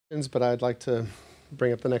But I'd like to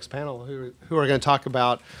bring up the next panel who are going to talk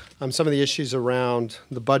about some of the issues around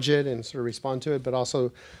the budget and sort of respond to it, but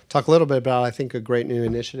also talk a little bit about, I think, a great new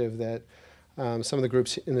initiative that some of the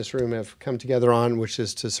groups in this room have come together on, which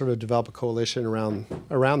is to sort of develop a coalition around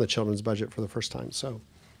the children's budget for the first time. So, why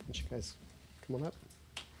don't you guys come on up?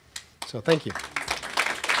 So, thank you.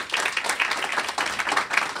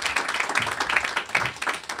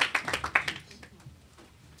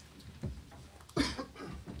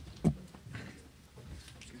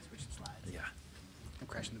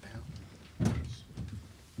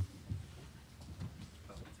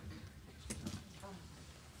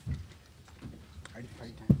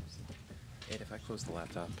 If I close the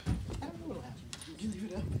laptop. All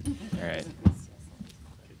right.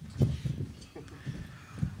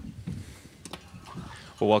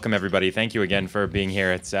 Well, welcome everybody. Thank you again for being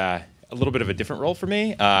here. It's a little bit of a different role for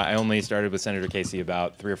me. I only started with Senator Casey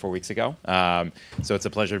about 3 or 4 weeks ago. So it's a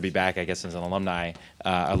pleasure to be back, I guess, as an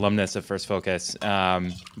alumnus of First Focus.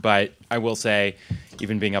 But I will say,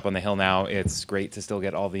 even being up on the Hill now, it's great to still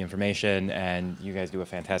get all the information, and you guys do a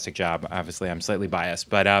fantastic job. Obviously, I'm slightly biased,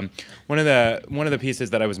 but one of the pieces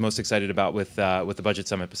that I was most excited about with the Budget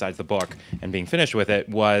Summit, besides the book and being finished with it,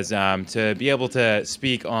 was to be able to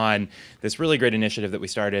speak on this really great initiative that we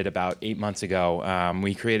started about 8 months ago.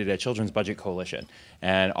 We created a Children's Budget Coalition,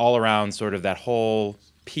 and all around sort of that whole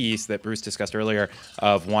piece that Bruce discussed earlier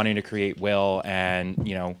of wanting to create will and,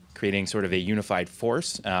 creating sort of a unified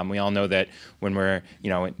force. We all know that when we're,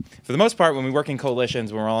 for the most part, when we work in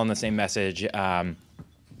coalitions, we're all on the same message.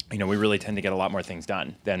 We really tend to get a lot more things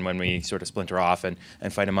done than when we sort of splinter off and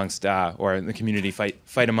fight amongst, or the community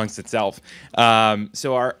fight amongst itself.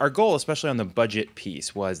 So our goal, especially on the budget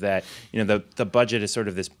piece, was that, the budget is sort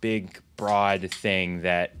of this big, broad thing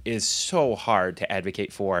that is so hard to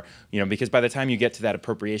advocate for, because by the time you get to that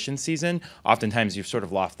appropriation season, oftentimes you've sort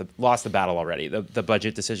of lost the battle already. The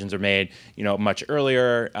budget decisions are made, much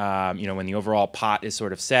earlier, when the overall pot is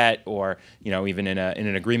sort of set, or, even in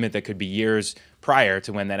an agreement that could be years prior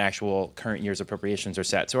to when that actual current year's appropriations are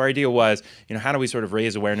set. So our idea was, how do we sort of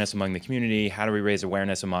raise awareness among the community? How do we raise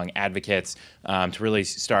awareness among advocates to really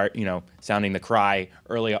start, sounding the cry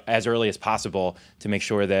as early as possible to make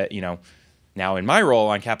sure that, now in my role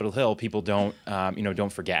on Capitol Hill, people don't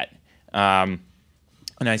forget.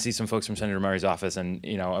 And I see some folks from Senator Murray's office, and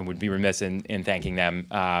I would be remiss in thanking them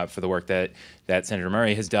for the work that Senator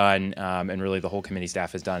Murray has done, and really the whole committee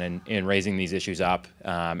staff has done in raising these issues up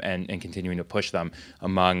and continuing to push them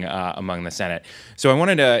among the Senate. So I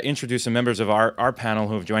wanted to introduce some members of our panel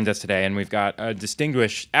who have joined us today, and we've got a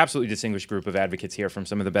absolutely distinguished group of advocates here from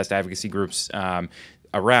some of the best advocacy groups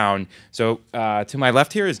around. So to my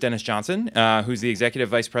left here is Dennis Johnson, who's the Executive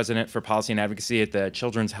Vice President for Policy and Advocacy at the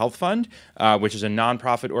Children's Health Fund, which is a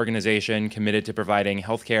nonprofit organization committed to providing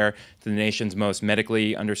health care to the nation's most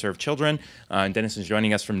medically underserved children. And Dennis is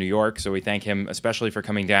joining us from New York, so we thank him especially for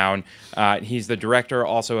coming down. He's the director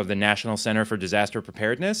also of the National Center for Disaster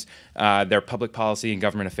Preparedness, their public policy and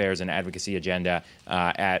government affairs and advocacy agenda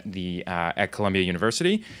at Columbia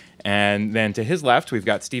University. And then to his left, we've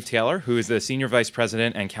got Steve Taylor, who is the Senior Vice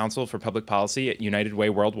President and Counsel for Public Policy at United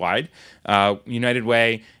Way Worldwide. United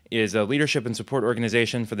Way is a leadership and support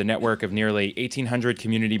organization for the network of nearly 1,800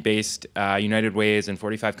 community-based United Ways in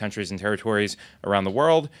 45 countries and territories around the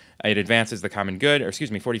world. It advances the common good,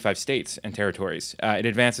 45 states and territories. It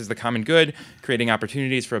advances the common good, creating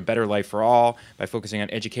opportunities for a better life for all by focusing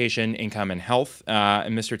on education, income, and health.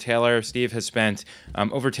 And Mr. Taylor, Steve, has spent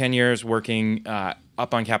over 10 years working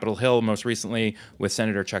up on Capitol Hill, most recently with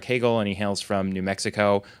Senator Chuck Hagel, and he hails from New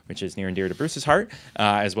Mexico, which is near and dear to Bruce's heart,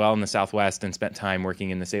 as well in the Southwest, and spent time working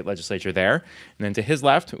in the state legislature there. And then to his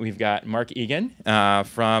left, we've got Marc Egan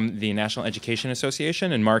from the National Education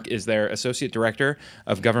Association, and Marc is their Associate Director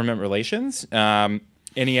of Government Relations.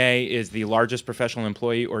 NEA is the largest professional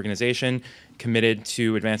employee organization committed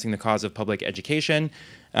to advancing the cause of public education.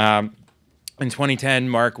 In 2010,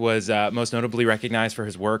 Marc was most notably recognized for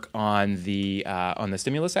his work on the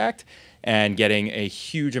Stimulus Act and getting a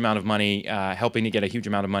huge amount of money, helping to get a huge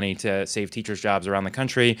amount of money to save teachers' jobs around the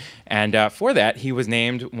country. And for that, he was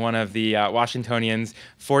named one of the Washingtonians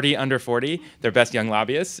 40 under 40, their best young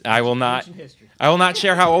lobbyists. I will not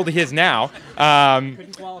share how old he is now.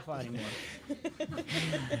 Couldn't qualify anymore.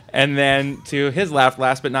 And then to his left,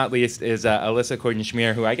 last but not least, is Elyssa Koidin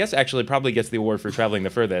Schmier, who I guess actually probably gets the award for traveling the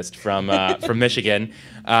furthest from Michigan.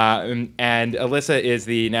 And Elyssa is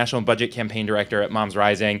the National Budget Campaign Director at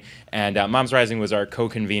MomsRising. And MomsRising was our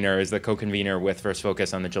is the co-convener with First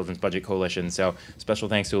Focus on the Children's Budget Coalition. So special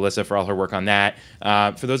thanks to Elyssa for all her work on that.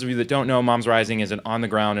 For those of you that don't know, MomsRising is an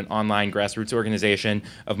on-the-ground and online grassroots organization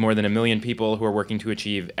of more than 1 million people who are working to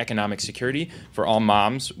achieve economic security for all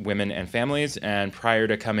moms, women, and families. And prior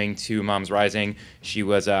to coming to MomsRising, she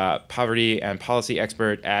was a poverty and policy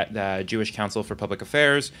expert at the Jewish Council for Public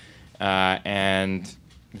Affairs and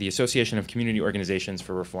the Association of Community Organizations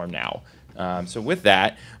for Reform Now. So with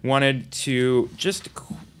that, wanted to just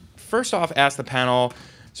first off ask the panel,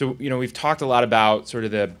 so, we've talked a lot about sort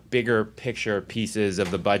of the bigger picture pieces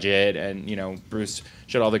of the budget, and, Bruce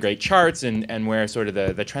showed all the great charts and where sort of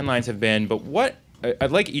the trend lines have been, but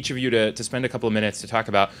I'd like each of you to spend a couple of minutes to talk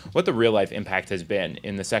about what the real life impact has been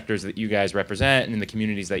in the sectors that you guys represent and in the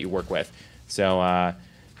communities that you work with. So,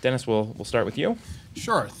 Dennis, we'll start with you.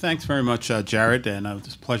 Sure. Thanks very much, Jared, and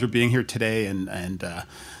it's a pleasure being here today, and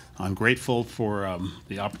I'm grateful for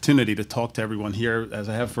the opportunity to talk to everyone here, as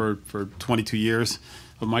I have for 22 years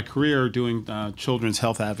of my career doing children's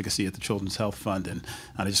health advocacy at the Children's Health Fund. And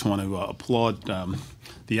I just want to applaud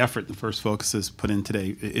the effort the First Focus has put in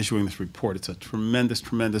today issuing this report. It's a tremendous,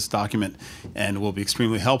 tremendous document, and will be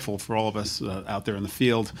extremely helpful for all of us out there in the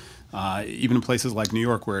field, even in places like New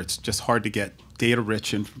York, where it's just hard to get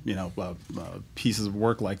data-rich and pieces of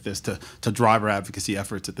work like this to drive our advocacy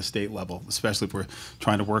efforts at the state level, especially if we're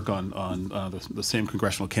trying to work on the same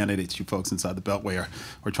congressional candidates you folks inside the Beltway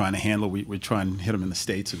are trying to handle. We try and hit them in the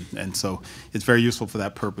states, and so it's very useful for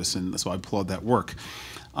that purpose, and so I applaud that work.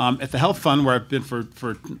 At the Health Fund, where I've been for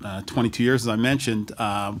 22 years, as I mentioned,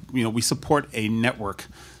 we support a network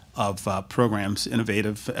of programs,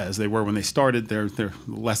 innovative as they were when they started. They're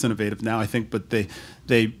less innovative now, I think, but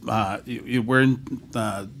we're in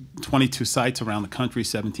 22 sites around the country,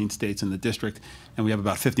 17 states in the district, and we have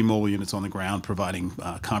about 50 mobile units on the ground providing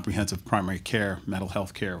comprehensive primary care, mental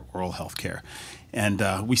health care, oral health care.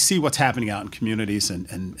 And we see what's happening out in communities,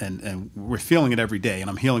 and we're feeling it every day. And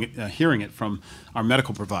I'm hearing it from our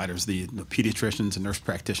medical providers, the pediatricians and nurse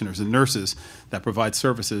practitioners and nurses that provide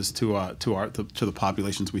services to the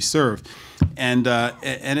populations we serve. And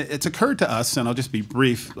it's occurred to us, and I'll just be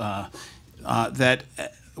brief, that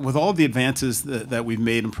with all of the advances that we've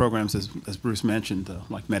made in programs, as Bruce mentioned,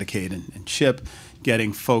 like Medicaid and CHIP,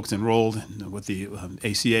 getting folks enrolled with the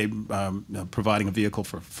ACA providing a vehicle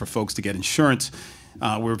for folks to get insurance,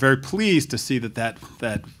 we're very pleased to see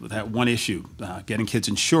that one issue, getting kids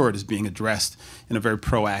insured, is being addressed in a very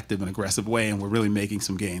proactive and aggressive way, and we're really making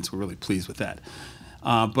some gains. We're really pleased with that.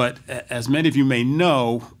 But as many of you may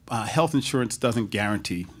know, health insurance doesn't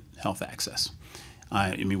guarantee health access.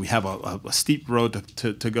 I mean, we have a steep road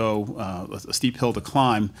to go, a steep hill to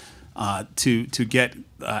climb to get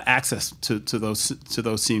access to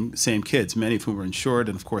those same kids, many of whom are insured,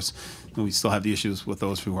 and of course, we still have the issues with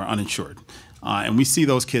those who are uninsured. And we see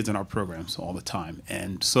those kids in our programs all the time.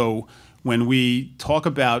 And so when we talk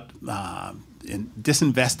about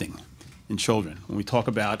disinvesting in children, when we talk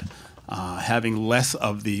about having less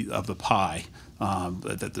of the pie,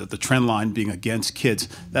 the trend line being against kids,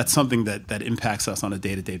 that's something that impacts us on a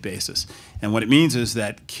day-to-day basis. And what it means is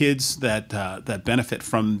that kids that benefit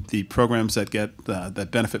from the programs that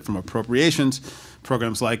benefit from appropriations,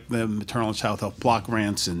 programs like the maternal and child health block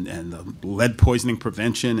grants and the lead poisoning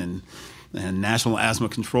prevention and National Asthma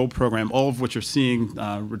Control Program, all of which are seeing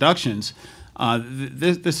reductions,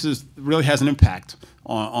 this really has an impact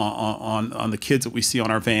on the kids that we see on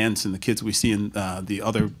our vans and the kids we see in the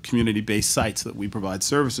other community-based sites that we provide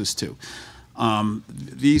services to.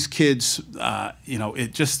 These kids,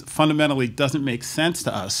 it just fundamentally doesn't make sense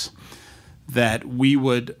to us that we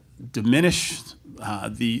would diminish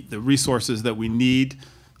the resources that we need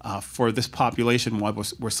for this population while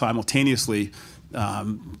we're simultaneously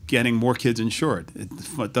getting more kids insured.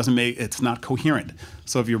 It doesn't make, it's not coherent.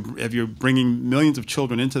 So if you're bringing millions of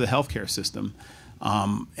children into the healthcare system,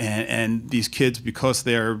 and these kids, because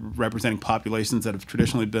they're representing populations that have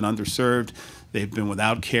traditionally been underserved, they've been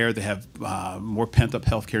without care, they have more pent-up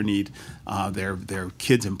healthcare need, they're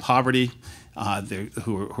kids in poverty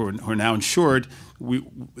who are now insured,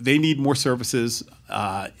 they need more services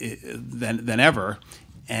than ever.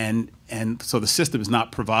 And so the system is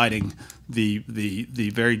not providing the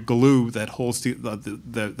very glue that holds the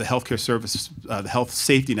healthcare service, the health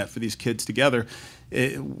safety net for these kids together.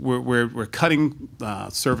 We're cutting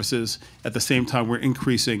services at the same time we're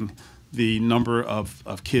increasing the number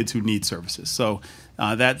of kids who need services. So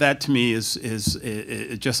that to me is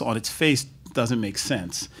just on its face doesn't make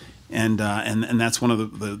sense. And that's one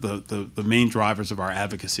of the main drivers of our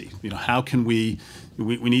advocacy. You know, how can we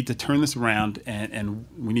need to turn this around, and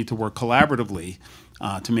we need to work collaboratively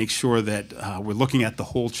to make sure that we're looking at the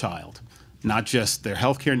whole child, not just their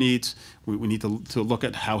healthcare needs. We need to look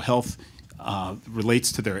at how health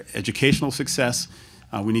relates to their educational success.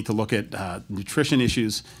 We need to look at nutrition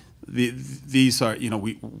issues. These are, you know,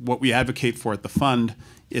 what we advocate for at the fund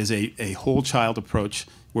is a whole child approach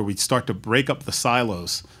where we start to break up the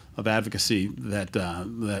silos of advocacy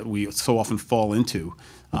that we so often fall into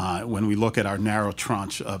when we look at our narrow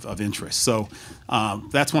tranche of interests. So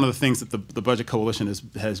that's one of the things that the Budget Coalition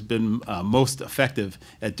has been most effective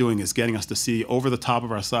at doing, is getting us to see over the top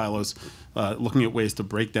of our silos, looking at ways to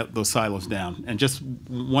break those silos down. And just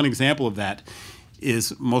one example of that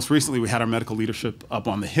is, most recently we had our medical leadership up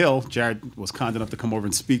on the Hill. Jared was kind enough to come over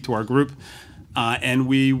and speak to our group. And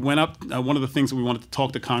we went up, one of the things that we wanted to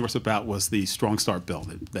talk to Congress about was the Strong Start bill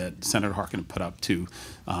that Senator Harkin put up to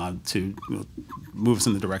move us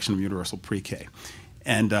in the direction of universal pre-K.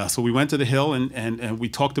 And so we went to the Hill, and we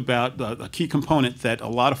talked about a key component that a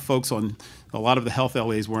lot of folks on a lot of the health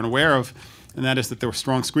LAs weren't aware of, and that is that there were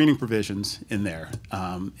strong screening provisions in there.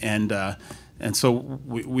 And so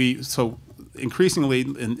so increasingly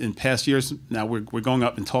in past years now, we're going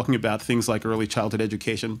up and talking about things like early childhood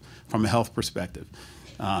education from a health perspective,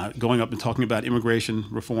 going up and talking about immigration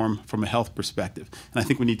reform from a health perspective. And I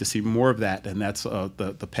think we need to see more of that, and that's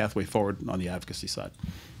the pathway forward on the advocacy side.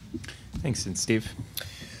 Thanks. And Steve?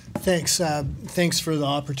 Thanks. Thanks for the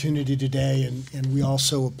opportunity today, and we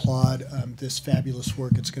also applaud this fabulous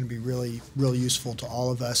work. It's going to be really, really useful to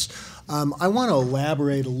all of us. I want to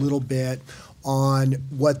elaborate a little bit on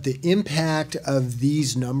what the impact of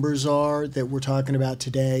these numbers are that we're talking about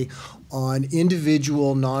today on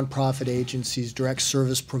individual nonprofit agencies, direct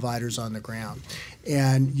service providers on the ground.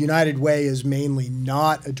 And United Way is mainly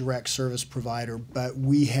not a direct service provider, but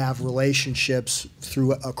we have relationships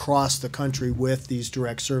across the country with these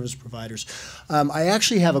direct service providers. I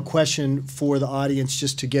actually have a question for the audience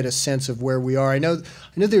just to get a sense of where we are. I know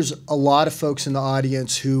there's a lot of folks in the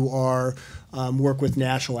audience who are work with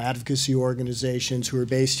national advocacy organizations who are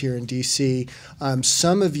based here in D.C.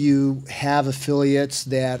 Some of you have affiliates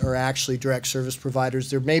that are actually direct service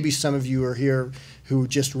providers. There may be some of you who are here who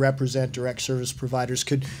just represent direct service providers.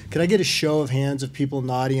 Could I get a show of hands of people in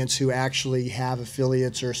the audience who actually have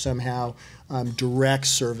affiliates or somehow direct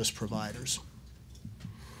service providers?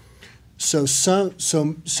 So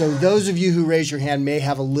those of you who raise your hand may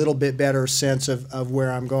have a little bit better sense of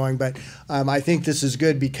where I'm going, but I think this is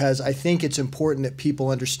good because I think it's important that people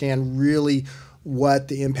understand really what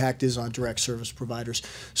the impact is on direct service providers.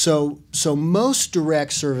 So most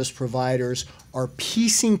direct service providers are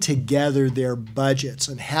piecing together their budgets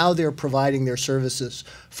and how they're providing their services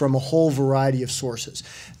from a whole variety of sources.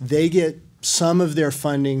 They get some of their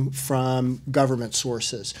funding from government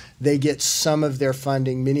sources. They get some of their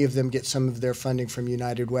funding, many of them get some of their funding from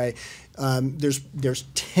United Way. There's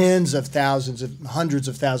tens of thousands, hundreds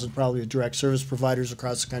of thousands probably of direct service providers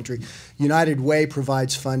across the country. United Way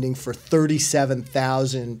provides funding for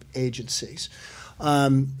 37,000 agencies.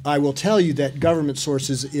 I will tell you that government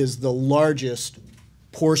sources is the largest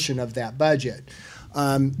portion of that budget.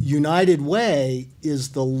 United Way is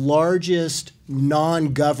the largest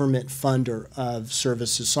non-government funder of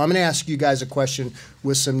services. So I'm going to ask you guys a question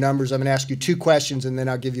with some numbers. I'm going to ask you two questions, and then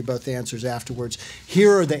I'll give you both the answers afterwards.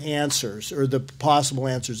 Here are the answers, or the possible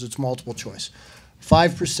answers. It's multiple choice.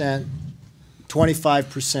 5%,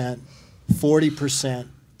 25%, 40%,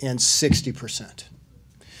 and 60%.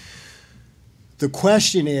 The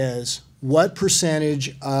question is, what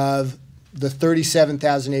percentage of the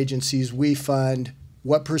 37,000 agencies we fund,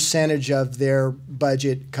 what percentage of their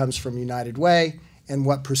budget comes from United Way, and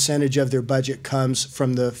what percentage of their budget comes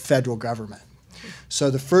from the federal government? So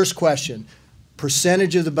the first question,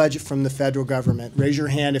 percentage of the budget from the federal government. Raise your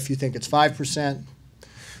hand if you think it's 5%.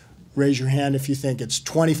 Raise your hand if you think it's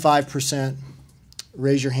 25%.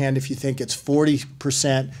 Raise your hand if you think it's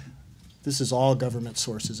 40%. This is all government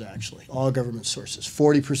sources, actually, all government sources.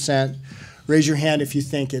 40%. Raise your hand if you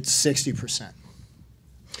think it's 60%.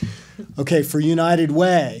 Okay, for United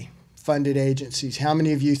Way funded agencies, how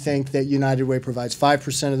many of you think that United Way provides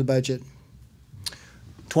 5% of the budget,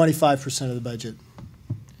 25% of the budget,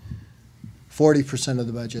 40% of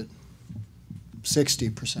the budget,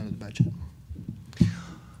 60% of the budget?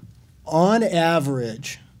 On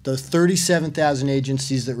average, the 37,000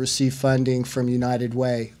 agencies that receive funding from United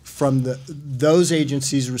Way, those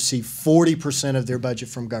agencies receive 40% of their budget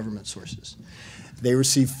from government sources. They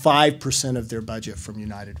receive 5% of their budget from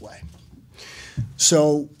United Way.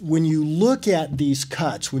 So when you look at these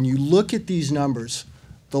cuts, when you look at these numbers,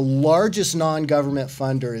 the largest non-government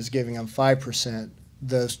funder is giving them 5%.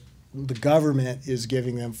 The government is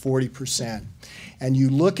giving them 40%. And you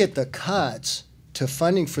look at the cuts to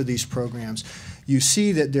funding for these programs, you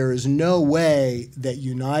see that there is no way that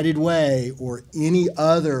United Way or any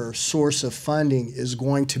other source of funding is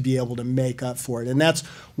going to be able to make up for it. And that's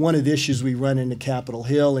one of the issues we run into Capitol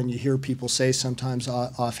Hill, and you hear people say sometimes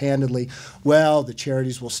offhandedly, well, the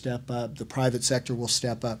charities will step up, the private sector will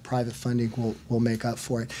step up, private funding will make up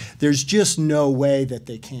for it. There's just no way that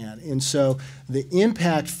they can. And so the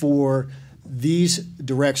impact for these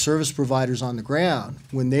direct service providers on the ground,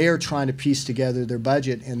 when they are trying to piece together their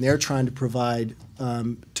budget and they're trying to provide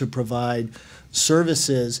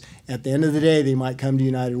services, at the end of the day, they might come to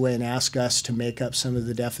United Way and ask us to make up some of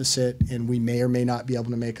the deficit, and we may or may not be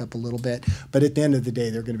able to make up a little bit. But at the end of the day,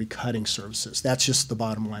 they're going to be cutting services. That's just the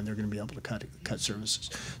bottom line. They're going to be able to cut services.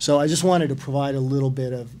 So I just wanted to provide a little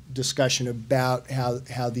bit of discussion about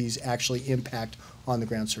how these actually impact on the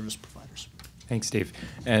ground service providers. Thanks, Steve.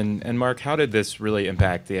 And Marc, how did this really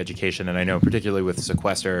impact the education? And I know particularly with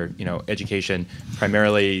sequester, education,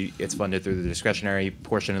 primarily it's funded through the discretionary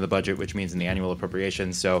portion of the budget, which means in the annual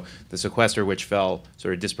appropriations. So the sequester, which fell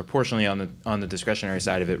sort of disproportionately on the discretionary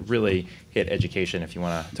side of it, really hit education, if you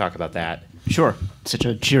want to talk about that. Sure. Such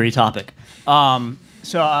a cheery topic.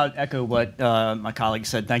 So I'll echo what my colleague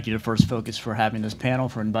said. Thank you to First Focus for having this panel,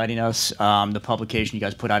 for inviting us. The publication you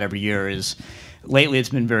guys put out every year is, lately it's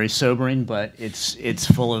been very sobering, but it's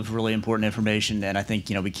full of really important information, and I think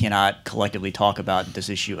we cannot collectively talk about this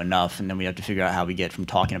issue enough, and then we have to figure out how we get from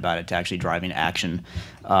talking about it to actually driving action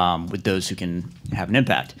with those who can have an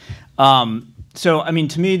impact. So I mean,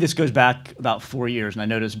 to me, this goes back about 4 years, and I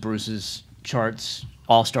noticed Bruce's charts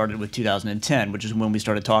all started with 2010, which is when we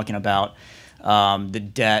started talking about the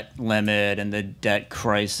debt limit and the debt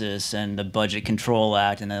crisis and the Budget Control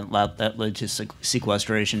Act, and then that led to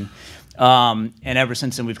sequestration. And ever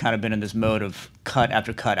since then, we've kind of been in this mode of cut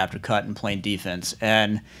after cut after cut and playing defense.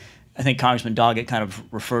 And I think Congressman Doggett kind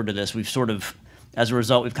of referred to this. We've sort of, as a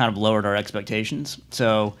result, we've kind of lowered our expectations.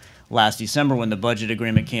 So last December, when the budget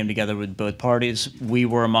agreement came together with both parties, we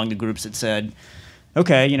were among the groups that said,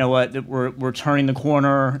 okay, you know what, we're turning the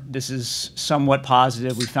corner. This is somewhat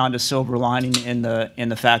positive. We found a silver lining in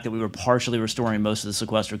the fact that we were partially restoring most of the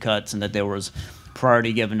sequester cuts, and that there was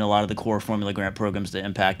priority given to a lot of the core formula grant programs that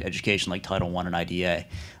impact education, like Title I and IDA,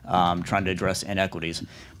 trying to address inequities.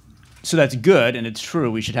 So that's good, and it's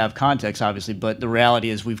true. We should have context, obviously, but the reality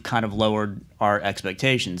is we've kind of lowered our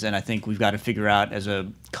expectations, and I think we've got to figure out as a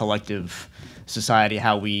collective society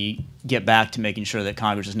how we get back to making sure that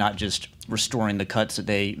Congress is not just restoring the cuts that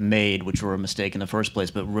they made, which were a mistake in the first place,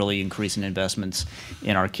 but really increasing investments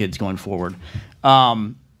in our kids going forward.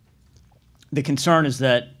 The concern is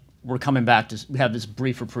that we're coming back to we have this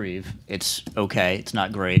brief reprieve. It's okay, it's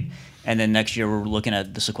not great. And then next year we're looking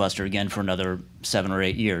at the sequester again for another 7 or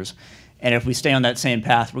 8 years. And if we stay on that same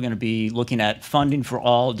path, we're going to be looking at funding for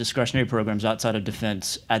all discretionary programs outside of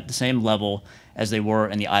defense at the same level as they were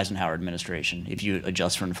in the Eisenhower administration, if you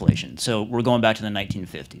adjust for inflation. So we're going back to the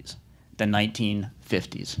 1950s. The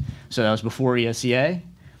 1950s. So that was before ESEA,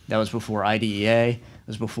 that was before IDEA, that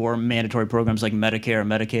was before mandatory programs like Medicare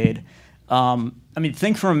and Medicaid. I mean,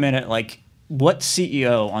 think for a minute, like, what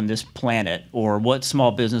CEO on this planet, or what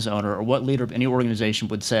small business owner, or what leader of any organization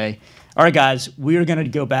would say, all right, guys, we are going to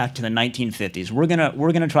go back to the 1950s. We're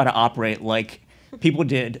gonna try to operate like people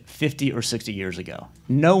did 50 or 60 years ago.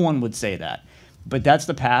 No one would say that. But that's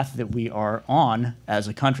the path that we are on as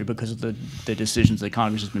a country because of the decisions that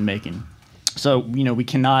Congress has been making. So, we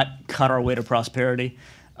cannot cut our way to prosperity.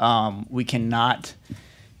 We cannot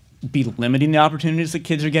be limiting the opportunities that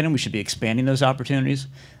kids are getting. We should be expanding those opportunities.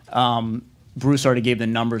 Bruce already gave the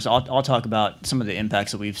numbers. I'll talk about some of the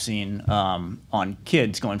impacts that we've seen on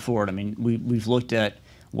kids going forward. I mean, we've looked at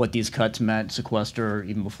what these cuts meant, sequester,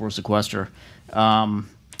 even before sequester.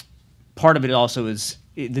 Part of it also is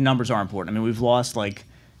the numbers are important. I mean, we've lost like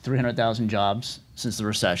 300,000 jobs since the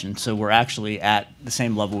recession, so we're actually at the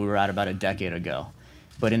same level we were at about a decade ago.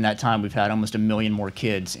 But in that time, we've had almost 1 million more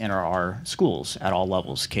kids enter our schools at all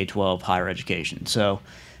levels, K-12, higher education. So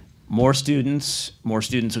more students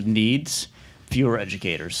with needs, fewer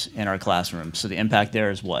educators in our classrooms. So the impact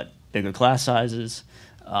there is what? Bigger class sizes,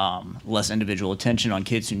 less individual attention on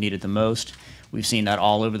kids who need it the most. We've seen that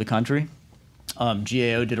all over the country. GAO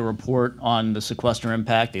did a report on the sequester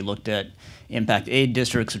impact. They looked at impact aid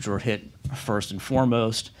districts, which were hit first and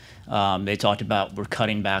foremost. They talked about we're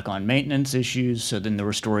cutting back on maintenance issues. So then there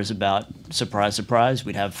were stories about, surprise, surprise,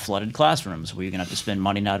 we'd have flooded classrooms. We're going to have to spend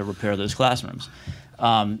money now to repair those classrooms.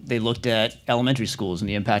 They looked at elementary schools, and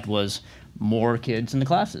the impact was more kids in the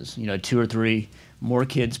classes. 2 or 3 more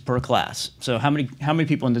kids per class. So how many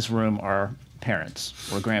people in this room are parents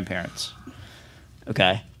or grandparents?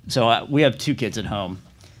 Okay, so we have 2 kids at home.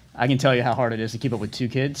 I can tell you how hard it is to keep up with 2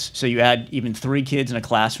 kids. So you add even 3 kids in a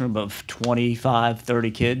classroom of 25,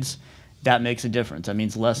 30 kids, that makes a difference. That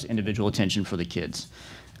means less individual attention for the kids.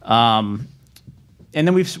 And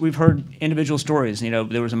then we've heard individual stories.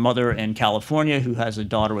 There was a mother in California who has a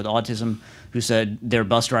daughter with autism who said their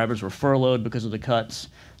bus drivers were furloughed because of the cuts,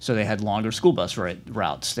 so they had longer school bus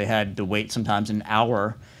routes. They had to wait sometimes an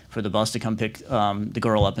hour for the bus to come pick the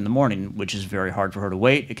girl up in the morning, which is very hard for her to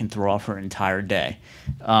wait. It can throw off her entire day.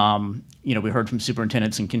 We heard from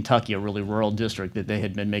superintendents in Kentucky, a really rural district, that they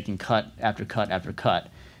had been making cut after cut after cut.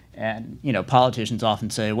 And politicians often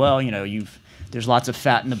say, well, there's lots of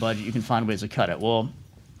fat in the budget, you can find ways to cut it. Well,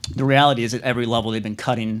 the reality is at every level they've been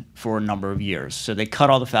cutting for a number of years. So they cut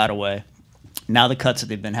all the fat away. Now the cuts that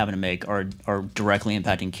they've been having to make are directly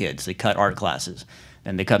impacting kids. They cut art classes,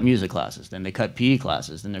 then they cut music classes, then they cut PE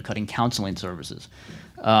classes, then they're cutting counseling services.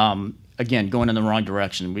 Again, going in the wrong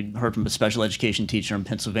direction. We heard from a special education teacher in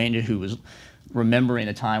Pennsylvania who was remembering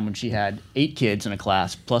a time when she had 8 kids in a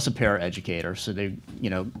class plus a paraeducator, so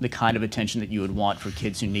the kind of attention that you would want for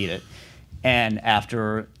kids who need it. And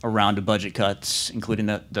after a round of budget cuts, including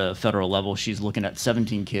the federal level, she's looking at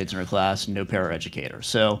 17 kids in her class, no paraeducator.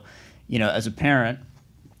 So, as a parent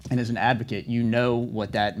and as an advocate, you know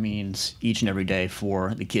what that means each and every day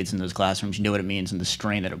for the kids in those classrooms. You know what it means and the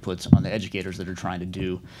strain that it puts on the educators that are trying to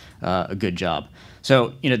do a good job.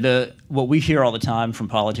 So, what we hear all the time from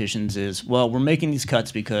politicians is, well, we're making these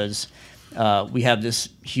cuts because we have this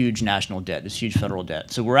huge national debt, this huge federal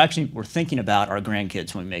debt. So we're thinking about our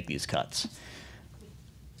grandkids when we make these cuts.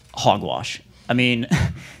 Hogwash. I mean,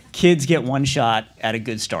 kids get one shot at a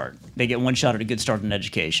good start. They get one shot at a good start in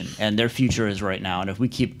education, and their future is right now. And if we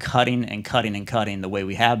keep cutting and cutting and cutting the way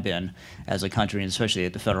we have been as a country, and especially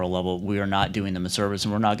at the federal level, we are not doing them a service,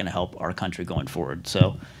 and we're not going to help our country going forward.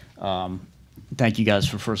 So thank you guys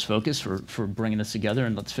for First Focus for bringing us together,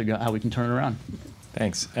 and let's figure out how we can turn it around.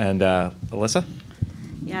 Thanks. And Elyssa?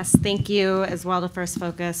 Yes, thank you as well to First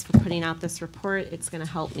Focus for putting out this report. It's going to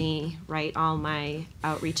help me write all my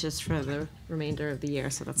outreaches for the remainder of the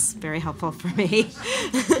year, so that's very helpful for me.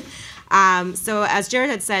 So as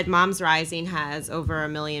Jared had said, MomsRising has over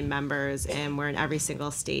 1 million members, and we're in every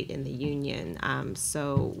single state in the union.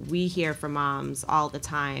 So we hear from moms all the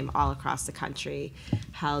time, all across the country,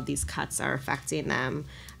 how these cuts are affecting them.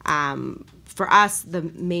 For us, the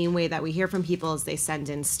main way that we hear from people is they send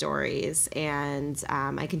in stories, and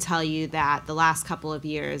I can tell you that the last couple of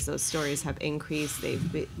years, those stories have increased.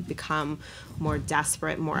 They've become more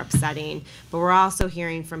desperate, more upsetting, but we're also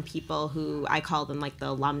hearing from people who, I call them like the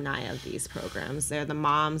alumni of these programs. They're the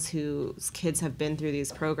moms whose kids have been through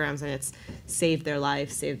these programs, and it's saved their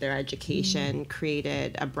life, saved their education,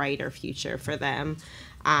 created a brighter future for them.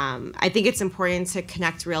 I think it's important to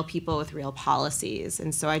connect real people with real policies,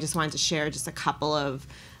 and so I just wanted to share just a couple of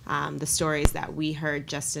the stories that we heard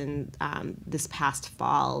just in this past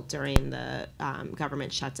fall during the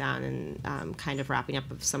government shutdown and kind of wrapping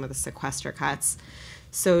up of some of the sequester cuts.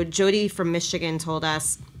 So Jody from Michigan told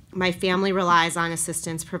us, "My family relies on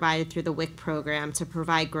assistance provided through the WIC program to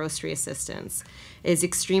provide grocery assistance. It is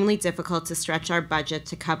extremely difficult to stretch our budget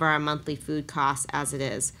to cover our monthly food costs as it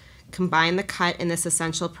is. Combine the cut in this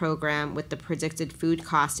essential program with the predicted food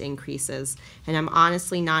cost increases, and I'm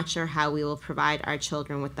honestly not sure how we will provide our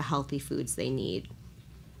children with the healthy foods they need."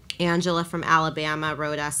 Angela from Alabama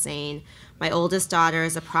wrote us saying, "My oldest daughter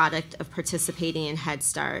is a product of participating in Head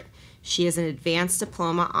Start. She is an advanced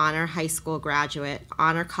diploma honor high school graduate,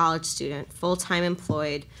 honor college student, full-time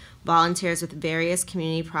employed, volunteers with various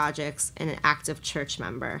community projects, and an active church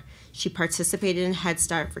member. She participated in Head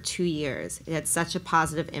Start for 2 years. It had such a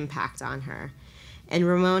positive impact on her." And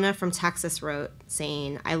Ramona from Texas wrote,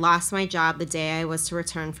 saying, "I lost my job the day I was to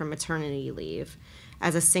return from maternity leave.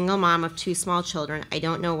 As a single mom of 2 small children, I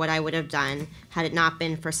don't know what I would have done had it not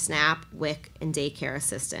been for SNAP, WIC, and daycare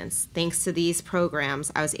assistance. Thanks to these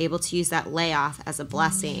programs, I was able to use that layoff as a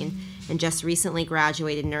blessing and just recently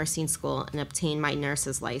graduated nursing school and obtained my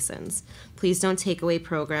nurse's license. Please don't take away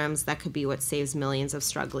programs that could be what saves millions of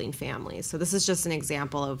struggling families." So this is just an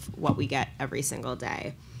example of what we get every single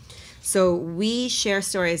day. So we share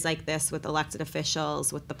stories like this with elected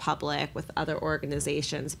officials, with the public, with other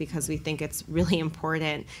organizations, because we think it's really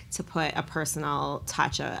important to put a personal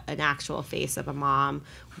touch, an actual face of a mom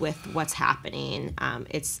with what's happening.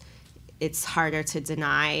 it's harder to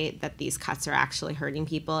deny that these cuts are actually hurting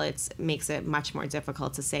people. It makes it much more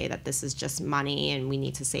difficult to say that this is just money and we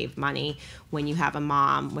need to save money when you have a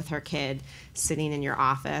mom with her kid sitting in your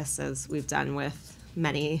office, as we've done with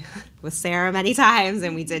Sarah many times,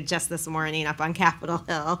 and we did just this morning up on Capitol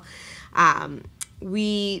Hill.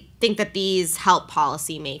 We think that these help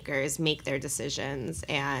policymakers make their decisions,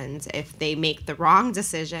 and if they make the wrong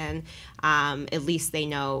decision, at least they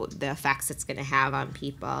know the effects it's going to have on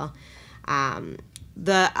people.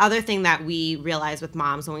 The other thing that we realize with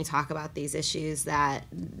moms when we talk about these issues that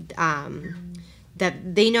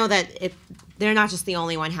they know that they're not just the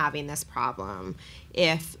only one having this problem.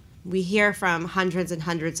 If we hear from hundreds and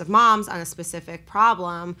hundreds of moms on a specific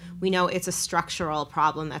problem, we know it's a structural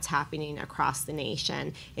problem that's happening across the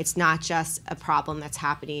nation. It's not just a problem that's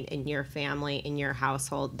happening in your family, in your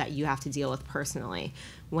household, that you have to deal with personally.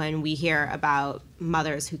 When we hear about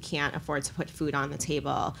mothers who can't afford to put food on the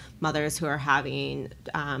table, mothers who are having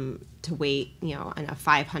to wait, on a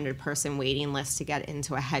 500-person waiting list to get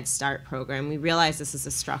into a Head Start program, we realize this is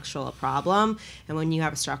a structural problem. And when you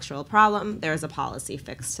have a structural problem, there's a policy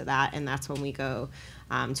fix to that, and that's when we go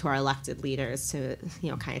to our elected leaders to,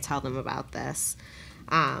 kind of tell them about this.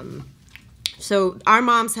 So our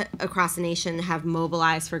moms across the nation have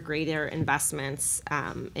mobilized for greater investments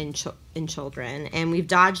in children, and we've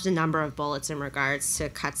dodged a number of bullets in regards to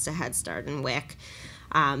cuts to Head Start and WIC.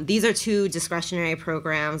 These are two discretionary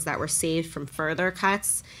programs that were saved from further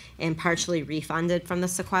cuts and partially refunded from the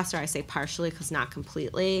sequester. I say partially because not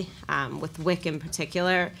completely. With WIC in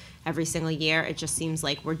particular, every single year it just seems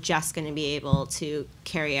like we're just going to be able to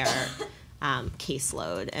carry our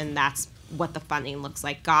caseload, and that's what the funding looks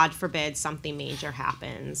like. God forbid something major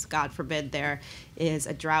happens. God forbid there is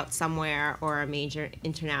a drought somewhere or a major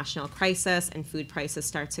international crisis and food prices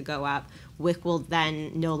start to go up. WIC will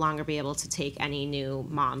then no longer be able to take any new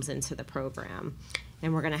moms into the program.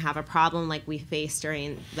 And we're going to have a problem like we faced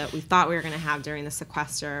that we thought we were going to have during the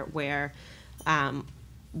sequester, where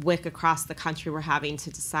WIC across the country were having to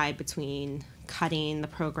decide between cutting the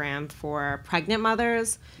program for pregnant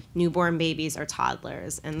mothers, newborn babies, or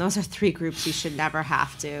toddlers. And those are three groups you should never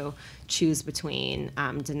have to choose between,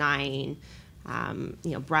 denying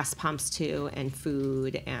breast pumps to, and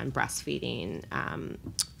food and breastfeeding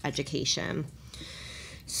education.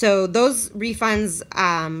 So those refunds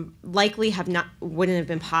likely wouldn't have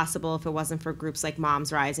been possible if it wasn't for groups like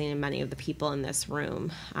MomsRising and many of the people in this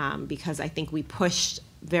room, because I think we pushed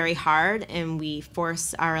very hard and we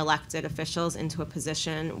forced our elected officials into a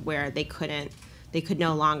position where they could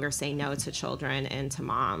no longer say no to children and to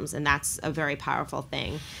moms, and that's a very powerful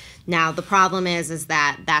thing. Now, the problem is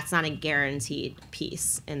that that's not a guaranteed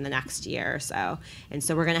piece in the next year or so, and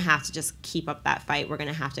so we're going to have to just keep up that fight. We're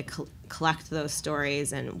going to have to collect those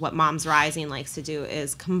stories, and what MomsRising likes to do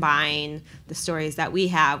is combine the stories that we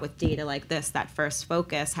have with data like this that First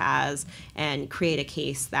Focus has and create a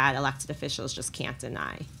case that elected officials just can't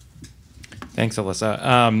deny. Thanks,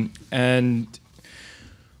 Elyssa. And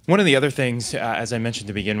one of the other things, as I mentioned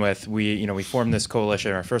to begin with, we formed this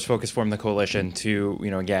coalition. Our First Focus formed the coalition to,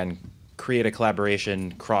 again, create a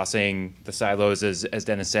collaboration crossing the silos, as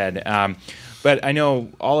Dennis said. But I know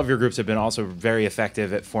all of your groups have been also very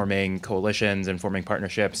effective at forming coalitions and forming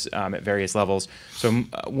partnerships at various levels. So I'm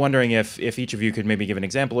wondering if each of you could maybe give an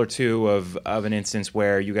example or two of an instance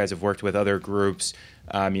where you guys have worked with other groups,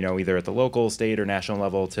 either at the local, state, or national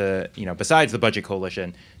level to, besides the budget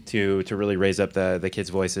coalition, to really raise up the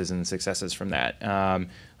kids' voices and the successes from that.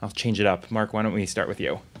 I'll change it up. Marc, why don't we start with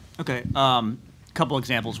you? Okay. Couple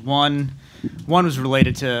examples. One was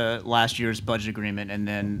related to last year's budget agreement, and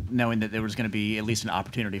then knowing that there was going to be at least an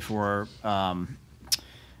opportunity for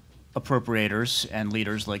appropriators and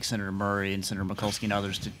leaders like Senator Murray and Senator Mikulski and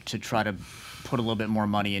others to try to put a little bit more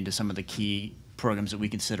money into some of the key programs that we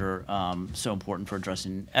consider so important for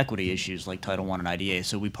addressing equity issues like Title I and IDA.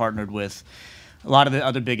 So we partnered with a lot of the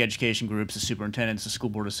other big education groups, the superintendents, the School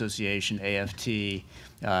Board Association, AFT,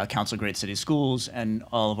 Council of Great City Schools, and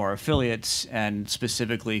all of our affiliates, and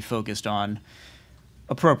specifically focused on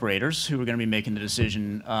appropriators who were going to be making the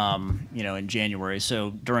decision, in January. So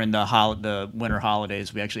during the winter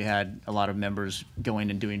holidays, we actually had a lot of members going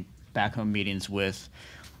and doing back home meetings with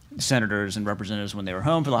senators and representatives when they were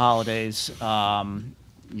home for the holidays. They're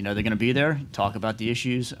going to be there, talk about the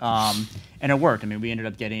issues, and it worked. I mean, we ended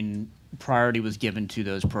up getting priority was given to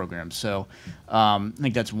those programs. So I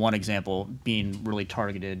think that's one example, being really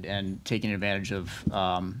targeted and taking advantage of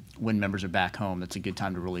when members are back home. That's a good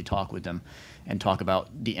time to really talk with them and talk about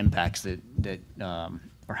the impacts that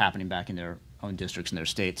are happening back in their own districts and their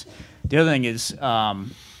states. The other thing is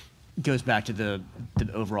goes back to the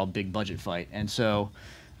overall big budget fight. And so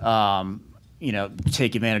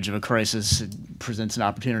take advantage of a crisis, it presents an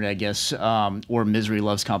opportunity, I guess, or misery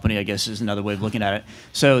loves company, I guess, is another way of looking at it.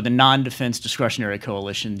 So the Non-Defense Discretionary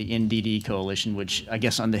Coalition, the NDD Coalition, which I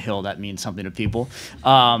guess on the Hill that means something to people.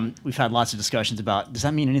 We've had lots of discussions about, does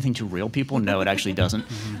that mean anything to real people? No, it actually doesn't.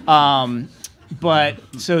 But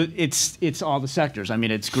so it's all the sectors. I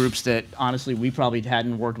mean, it's groups that honestly we probably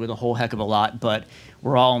hadn't worked with a whole heck of a lot, but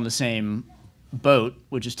we're all in the same boat,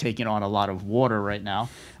 which is taking on a lot of water right now.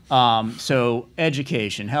 So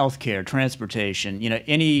education, healthcare, transportation,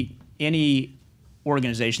 any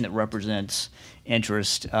organization that represents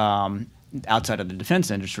interest outside of the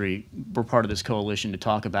defense industry, we're part of this coalition to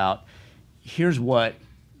talk about here's what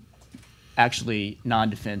actually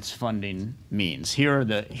non-defense funding means. Here are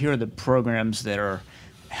the programs that are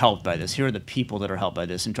helped by this. Here are the people that are helped by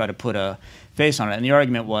this, and try to put a face on it. And the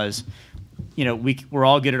argument was, we're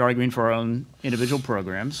all good at arguing for our own individual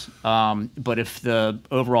programs, but if the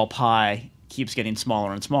overall pie keeps getting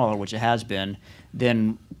smaller and smaller, which it has been,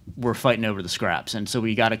 then we're fighting over the scraps. And so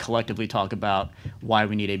we got to collectively talk about why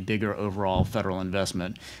we need a bigger overall federal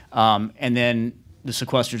investment. And then the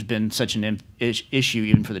sequester's been such an issue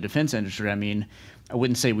even for the defense industry. I mean, I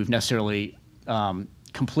wouldn't say we've necessarily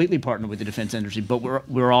completely partnered with the defense industry, but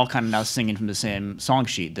we're all kind of now singing from the same song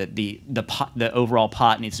sheet that the overall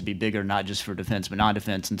pot needs to be bigger, not just for defense but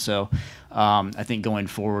non-defense. And so I think going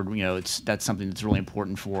forward, that's something that's really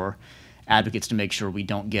important for advocates to make sure we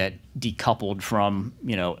don't get decoupled from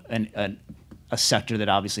a sector that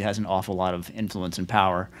obviously has an awful lot of influence and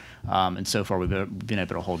power. And so far we've been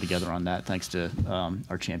able to hold together on that thanks to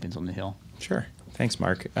our champions on the Hill. Sure. Thanks,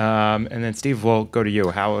 Marc. And then Steve, we'll go to you.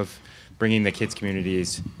 How have bringing the kids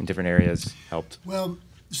communities in different areas helped? Well,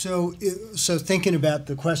 so thinking about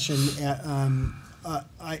the question,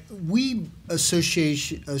 we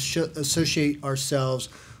associate ourselves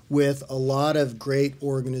with a lot of great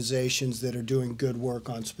organizations that are doing good work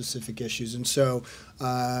on specific issues. And so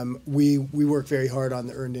we work very hard on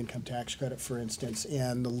the earned income tax credit, for instance,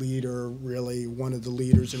 and the leader, really one of the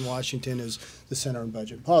leaders in Washington, is the Center on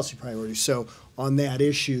Budget and Policy Priorities. So on that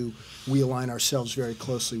issue, we align ourselves very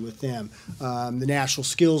closely with them. The National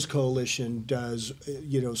Skills Coalition does,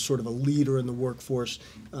 sort of a leader in the workforce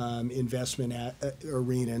investment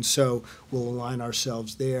arena, and so we'll align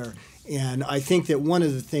ourselves there. And I think that one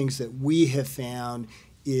of the things that we have found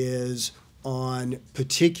is on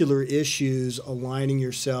particular issues, aligning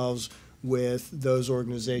yourselves with those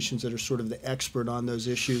organizations that are sort of the expert on those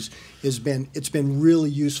issues it's been really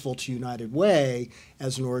useful to United Way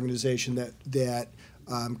as an organization that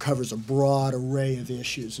covers a broad array of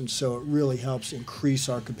issues. And so it really helps increase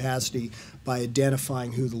our capacity by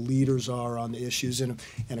identifying who the leaders are on the issues. And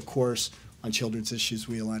of course, on children's issues,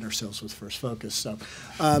 we align ourselves with First Focus. So,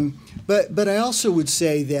 but I also would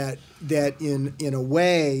say that in a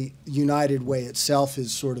way, United Way itself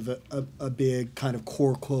is sort of a big kind of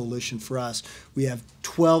core coalition for us. We have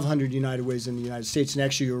 1,200 United Ways in the United States, and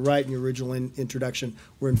actually, you're right in your original introduction.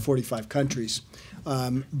 We're in 45 countries,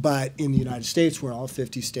 but in the United States, we're in all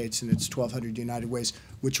 50 states, and it's 1,200 United Ways,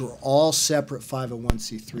 which are all separate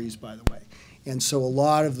 501c3s, by the way. And so a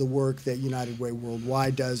lot of the work that United Way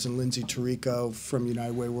Worldwide does, and Lindsay Tirico from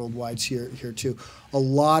United Way Worldwide's here too, a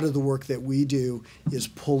lot of the work that we do is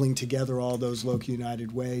pulling together all those local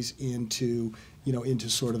United Ways into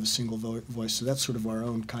sort of a single voice. So that's sort of our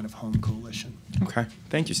own kind of home coalition. Okay,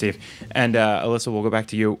 thank you, Steve. And Elyssa, we'll go back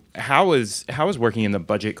to you. How is working in the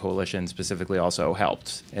budget coalition specifically also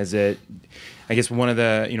helped? Has it? I guess one of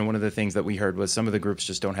the things that we heard was some of the groups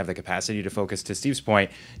just don't have the capacity to focus, to Steve's point,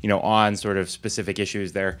 on sort of specific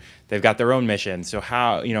issues. They've got their own mission. So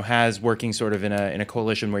how, has working sort of in a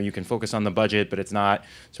coalition where you can focus on the budget, but it's not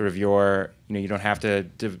sort of your, you don't have to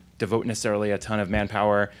devote necessarily a ton of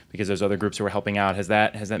manpower because there's other groups who are helping out. Has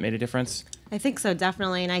that made a difference? I think so,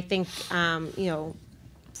 definitely. And I think,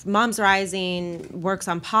 MomsRising works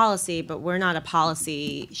on policy, but we're not a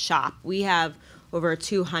policy shop. We have over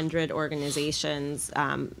 200 organizations,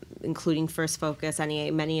 including First Focus,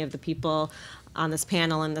 many of the people on this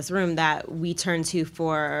panel in this room that we turn to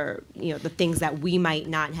for the things that we might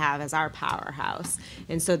not have as our powerhouse.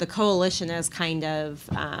 And so the coalition has kind of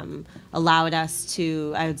allowed us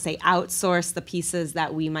to, I would say, outsource the pieces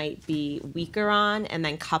that we might be weaker on, and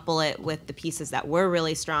then couple it with the pieces that we're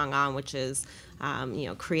really strong on, which is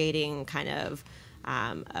creating kind of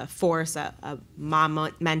a force, a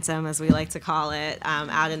momentum, as we like to call it,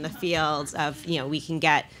 out in the field of, we can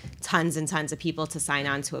get tons and tons of people to sign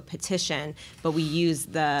on to a petition, but we use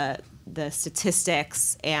the the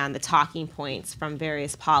statistics and the talking points from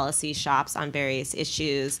various policy shops on various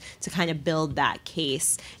issues to kind of build that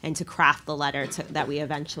case and to craft the letter that we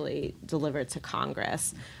eventually delivered to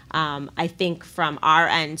Congress. I think from our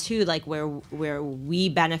end too, like where we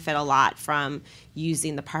benefit a lot from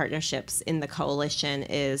using the partnerships in the coalition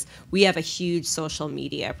is we have a huge social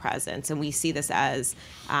media presence, and we see this as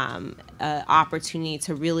an opportunity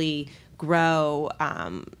to really grow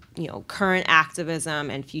current activism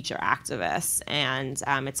and future activists. And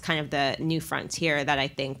it's kind of the new frontier that I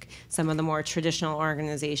think some of the more traditional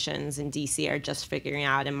organizations in DC are just figuring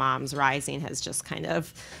out, and MomsRising has just kind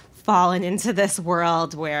of fallen into this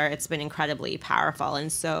world where it's been incredibly powerful.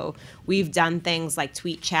 And so we've done things like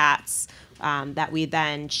tweet chats that we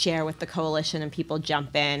then share with the coalition, and people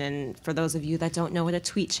jump in. And for those of you that don't know what a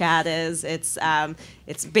tweet chat is, it's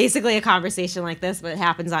basically a conversation like this, but it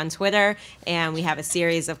happens on Twitter. And we have a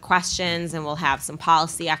series of questions, and we'll have some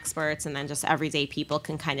policy experts, and then just everyday people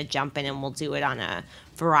can kind of jump in, and we'll do it on a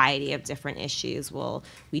variety of different issues.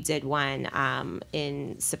 We did one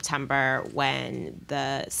in September when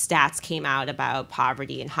the stats came out about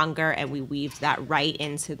poverty and hunger, and we weaved that right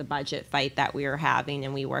into the budget fight that we were having,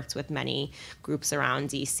 and we worked with many groups around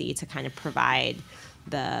DC to kind of provide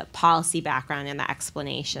the policy background and the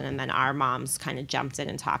explanation, and then our moms kind of jumped in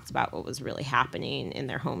and talked about what was really happening in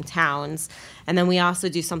their hometowns. And then we also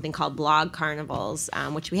do something called blog carnivals,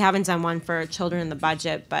 which we haven't done one for children in the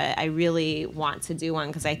budget, but I really want to do one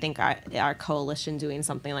because I think our coalition doing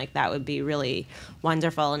something like that would be really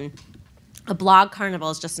wonderful. And a blog carnival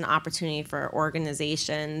is just an opportunity for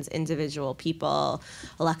organizations, individual people,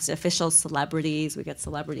 elected officials, celebrities. We get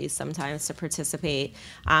celebrities sometimes to participate,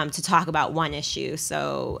 to talk about one issue.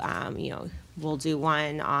 So, we'll do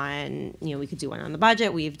one on, we could do one on the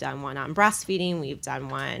budget. We've done one on breastfeeding. We've done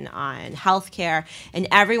one on healthcare. And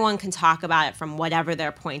everyone can talk about it from whatever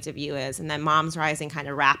their point of view is. And then MomsRising kind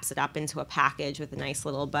of wraps it up into a package with a nice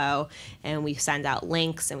little bow. And we send out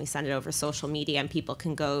links, and we send it over social media. And people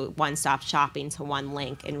can go one-stop shopping to one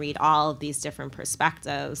link and read all of these different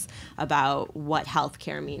perspectives about what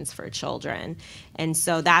healthcare means for children. And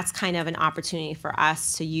so that's kind of an opportunity for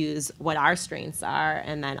us to use what our strengths are,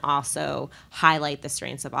 and then also highlight the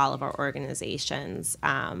strengths of all of our organizations.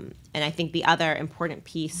 And I think the other important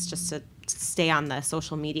piece, just to stay on the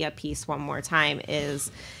social media piece one more time,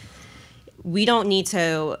 is we don't need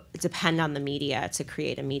to depend on the media to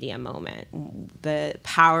create a media moment. The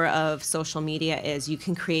power of social media is you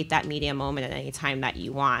can create that media moment at any time that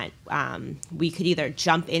you want. We could either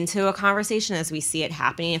jump into a conversation as we see it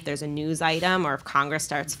happening, if there's a news item or if Congress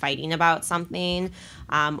starts fighting about something,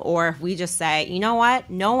 or if we just say, you know what,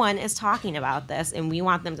 no one is talking about this and we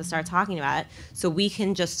want them to start talking about it, so we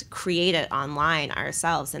can just create it online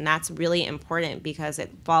ourselves. And that's really important because it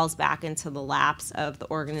falls back into the laps of the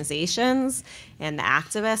organizations and the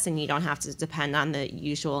activists, and you don't have to depend on the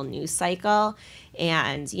usual news cycle.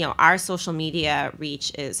 And our social media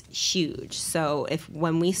reach is huge. So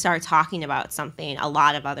when we start talking about something, a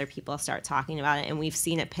lot of other people start talking about it, and we've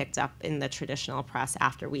seen it picked up in the traditional press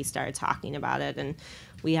after we started talking about it. And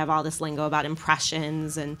we have all this lingo about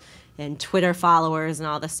impressions and Twitter followers and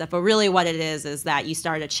all this stuff. But really what it is that you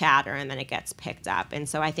start a chatter and then it gets picked up. And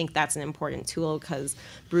so I think that's an important tool, because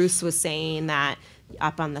Bruce was saying that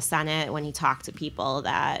up on the Senate when he talked to people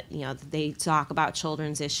that, they talk about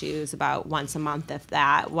children's issues about once a month, if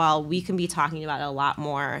that. Well, we can be talking about a lot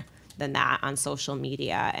more than that on social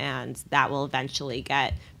media, and that will eventually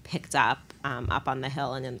get picked up on the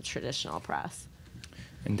Hill and in the traditional press.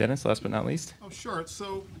 And Dennis, last but not least. Oh, sure.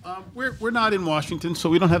 So we're not in Washington, so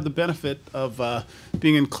we don't have the benefit of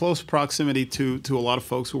being in close proximity to a lot of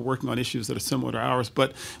folks who are working on issues that are similar to ours.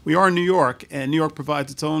 But we are in New York, and New York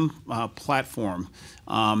provides its own platform.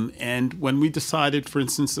 And when we decided, for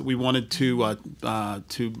instance, that we wanted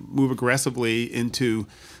to move aggressively into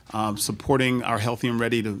supporting our Healthy and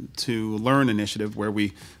Ready to Learn initiative, where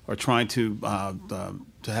we are trying to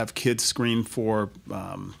have kids screened for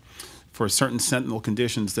certain sentinel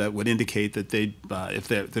conditions that would indicate that if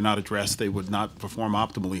they're not addressed, they would not perform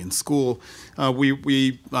optimally in school. We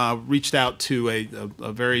reached out to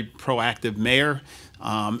a very proactive mayor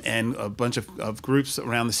and a bunch of groups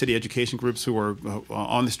around the city, education groups who are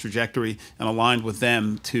on this trajectory, and aligned with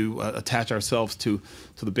them to attach ourselves to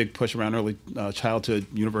the big push around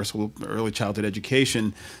universal early childhood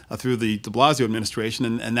education through the de Blasio administration,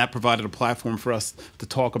 and that provided a platform for us to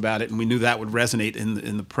talk about it, and we knew that would resonate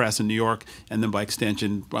in the press in New York, and then by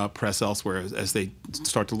extension press elsewhere as they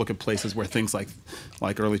start to look at places where things like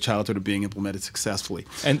early childhood are being implemented successfully.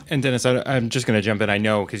 And Dennis, I'm just going to jump in. I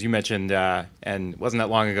know because you mentioned and wasn't that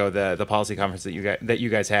long ago, the policy conference that you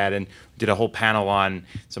guys had, and did a whole panel on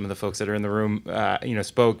some of the folks that are in the room,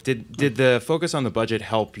 spoke. Did the focus on the budget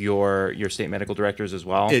help your state medical directors as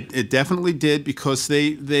well? It definitely did, because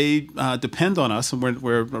they depend on us, and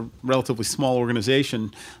we're a relatively small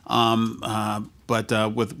organization, but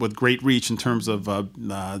with great reach in terms of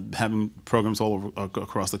having programs all over,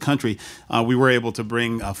 across the country. We were able to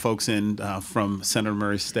bring folks in from Senator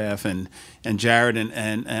Murray's staff and Jared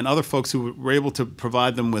and other folks who were able to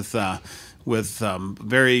provide them with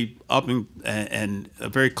very up and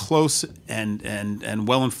very close and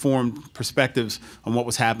well-informed perspectives on what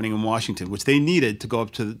was happening in Washington, which they needed to go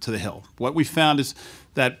up to the Hill. What we found is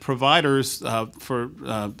that providers on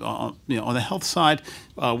the health side,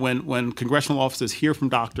 when congressional offices hear from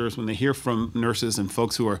doctors, when they hear from nurses and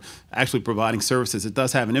folks who are actually providing services, it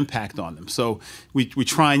does have an impact on them. So we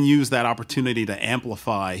try and use that opportunity to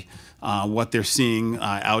amplify what they're seeing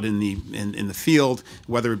out in the field,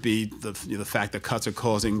 whether it be the fact that cuts are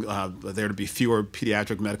causing there to be fewer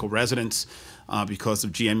pediatric medical residents because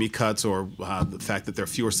of GME cuts, or the fact that there are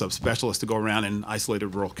fewer subspecialists to go around in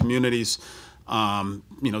isolated rural communities.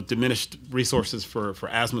 Diminished resources for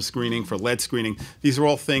asthma screening, for lead screening. These are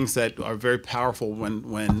all things that are very powerful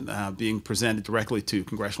when being presented directly to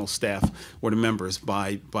congressional staff or to members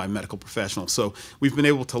by medical professionals. So we've been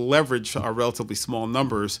able to leverage our relatively small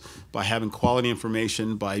numbers by having quality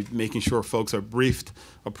information, by making sure folks are briefed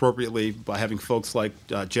appropriately, by having folks like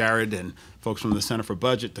Jared and folks from the Center for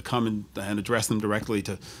Budget to come and address them directly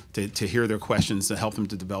to hear their questions, to help them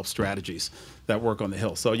to develop strategies that work on the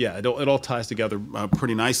Hill. So yeah, it all ties together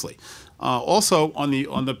pretty nicely. Also on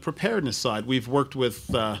the preparedness side, we've worked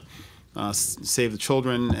with Save the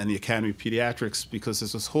Children and the Academy of Pediatrics, because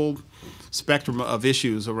there's this whole spectrum of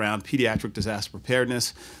issues around pediatric disaster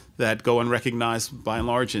preparedness that go unrecognized by and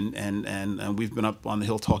large, and we've been up on the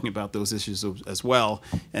Hill talking about those issues as well,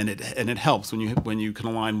 and it helps when you can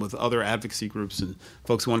align with other advocacy groups and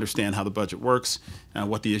folks who understand how the budget works and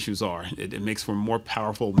what the issues are. It makes for a more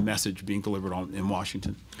powerful message being delivered in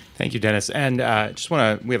Washington. Thank you, Dennis. And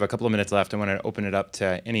we have a couple of minutes left. I want to open it up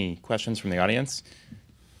to any questions from the audience.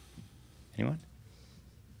 Anyone?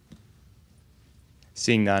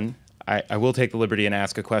 Seeing none, I will take the liberty and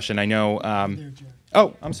ask a question. I know.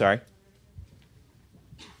 Oh, I'm sorry.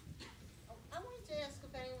 I wanted to ask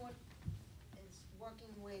if anyone is working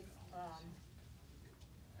with,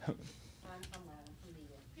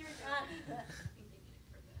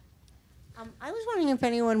 I was wondering if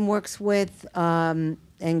anyone works with and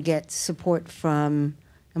gets support from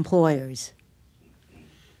employers,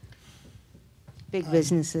 big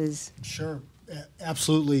businesses. Sure,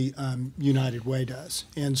 absolutely. United Way does,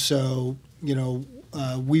 and so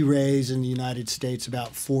we raise in the United States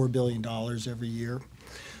about $4 billion every year.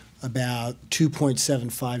 About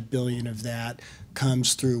 $2.75 billion of that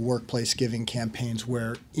comes through workplace giving campaigns,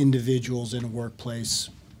 where individuals in a workplace,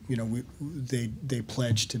 they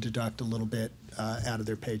pledge to deduct a little bit out of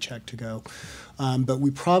their paycheck to go. But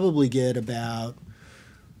we probably get about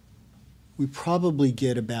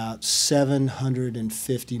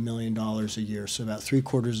 $750 million a year. So about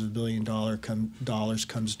 $750 million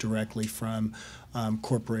comes directly from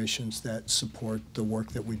corporations that support the work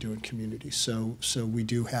that we do in communities. So we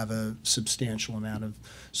do have a substantial amount of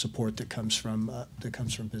support that comes from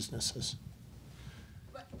businesses.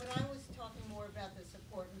 But I was talking more about the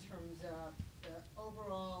support in terms of the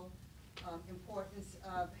overall importance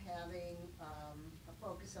of having a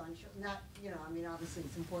focus on obviously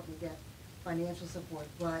it's important to get financial support,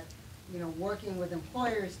 but working with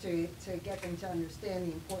employers to get them to understand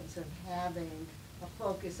the importance of having a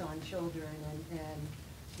focus on children and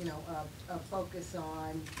a focus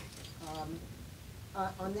on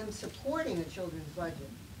them supporting a children's budget.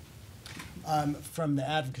 From the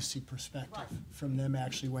advocacy perspective, Right. From them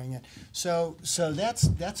actually weighing in. So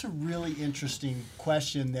that's a really interesting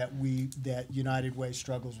question that United Way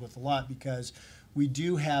struggles with a lot, because we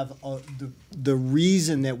do have the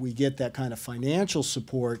reason that we get that kind of financial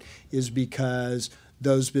support is because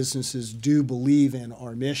those businesses do believe in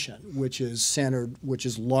our mission, which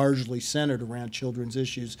is largely centered around children's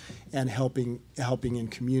issues and helping in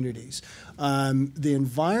communities. The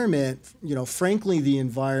environment, frankly, the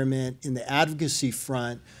environment in the advocacy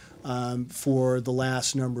front for the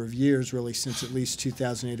last number of years, really since at least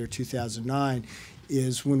 2008 or 2009,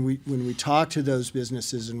 is when we talk to those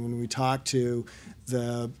businesses and when we talk to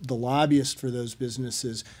the lobbyists for those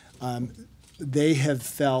businesses, they have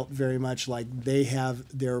felt very much like they have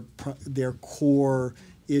their core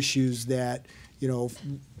issues that,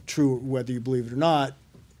 true whether you believe it or not,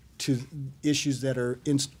 to issues that are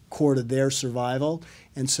core to their survival.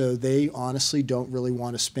 And so they honestly don't really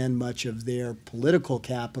want to spend much of their political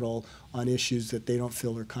capital on issues that they don't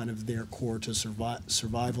feel are kind of their core to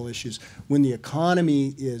survival issues. When the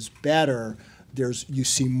economy is better, you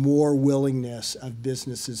see more willingness of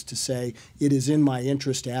businesses to say, it is in my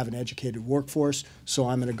interest to have an educated workforce, so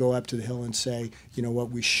I'm going to go up to the Hill and say, you know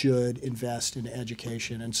what, we should invest in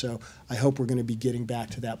education. And so I hope we're going to be getting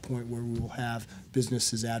back to that point where we will have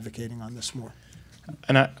businesses advocating on this more.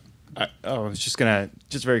 And I was just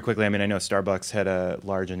just very quickly, I mean, I know Starbucks had a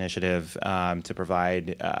large initiative to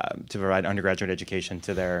provide undergraduate education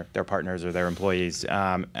to their partners or their employees,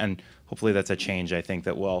 and hopefully that's a change, I think,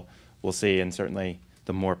 that we'll see, and certainly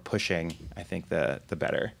the more pushing, I think, the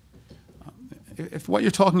better. If what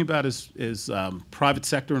you're talking about is private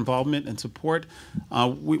sector involvement and support,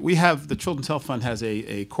 we have, the Children's Health Fund has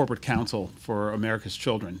a corporate council for America's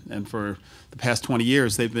children, and for the past 20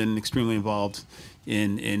 years they've been extremely involved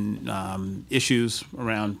in issues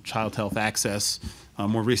around child health access,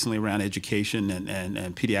 more recently around education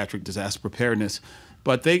and pediatric disaster preparedness.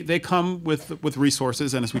 But they come with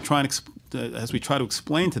resources, and as we try to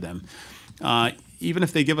explain to them, even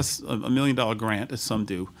if they give us a $1 million grant, as some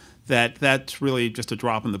do, that's really just a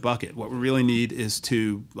drop in the bucket. What we really need is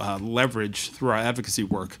to leverage through our advocacy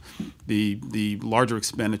work the larger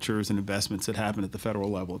expenditures and investments that happen at the federal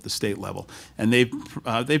level, at the state level, and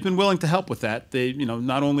they've been willing to help with that. They,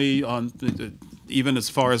 not only on even as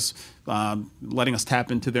far as letting us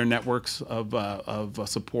tap into their networks of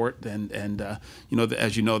support, and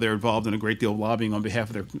as you know, they're involved in a great deal of lobbying on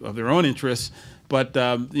behalf of their own interests. But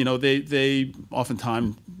they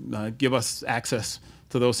oftentimes give us access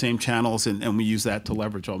to those same channels, and we use that to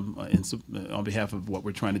leverage on behalf of what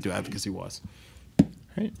we're trying to do advocacy-wise. All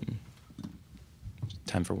right.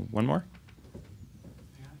 Time for one more.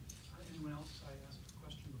 Anyone else? I asked a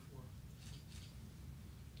question before.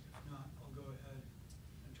 If not, I'll go ahead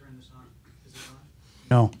and turn this on. Is it on?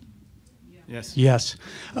 No. Yes. Yes.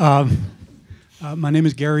 My name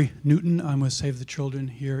is Gary Newton. I'm with Save the Children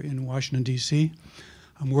here in Washington, D.C.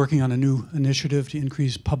 I'm working on a new initiative to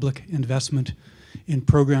increase public investment in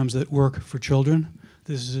programs that work for children.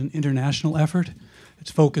 This is an international effort.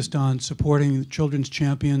 It's focused on supporting children's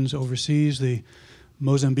champions overseas, the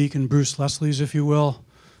Mozambican Bruce Leslies, if you will,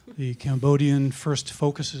 the Cambodian First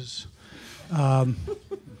Focuses. My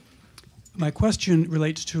question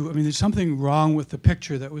relates to, there's something wrong with the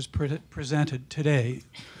picture that was presented today,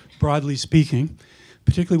 broadly speaking,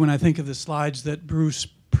 particularly when I think of the slides that Bruce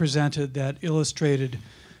presented that illustrated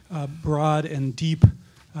broad and deep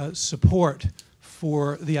support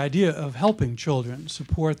for the idea of helping children,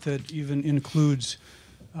 support that even includes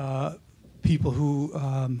people who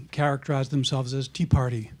characterize themselves as Tea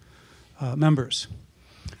Party members.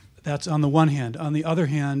 That's on the one hand. On the other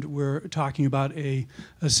hand, we're talking about a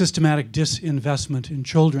systematic disinvestment in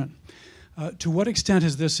children. To what extent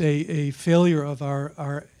is this a failure of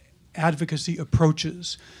our advocacy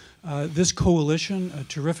approaches? This coalition, a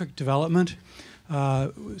terrific development.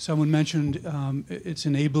 Someone mentioned it's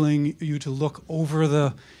enabling you to look over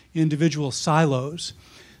the individual silos.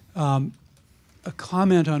 A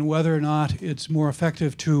comment on whether or not it's more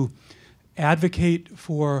effective to advocate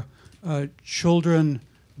for children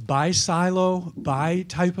by silo, by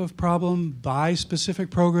type of problem, by specific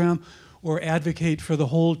program, or advocate for the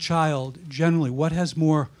whole child generally. What has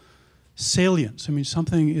more salience?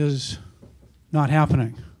 Something is not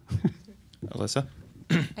happening. Elyssa?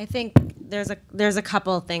 I think there's a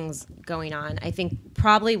couple of things going on. I think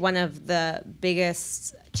probably one of the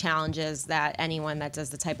biggest challenges that anyone that does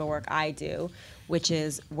the type of work I do, which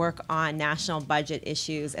is work on national budget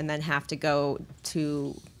issues and then have to go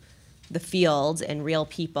to the field and real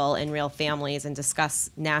people and real families and discuss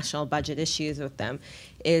national budget issues with them,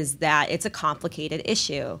 is that it's a complicated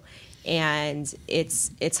issue. And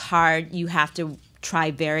it's hard. You have to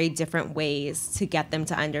try very different ways to get them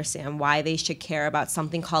to understand why they should care about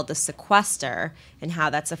something called the sequester and how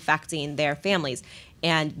that's affecting their families.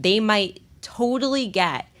 And they might totally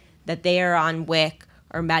get that they are on WIC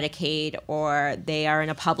or Medicaid, or they are in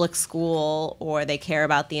a public school, or they care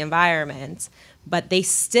about the environment, but they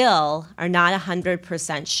still are not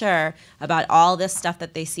 100% sure about all this stuff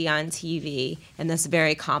that they see on TV and this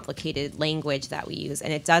very complicated language that we use.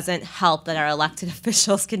 And it doesn't help that our elected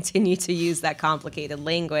officials continue to use that complicated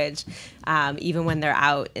language, even when they're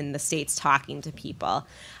out in the states talking to people.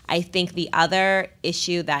 I think the other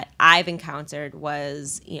issue that I've encountered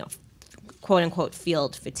was, quote unquote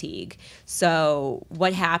field fatigue. So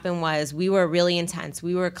what happened was we were really intense.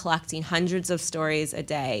 We were collecting hundreds of stories a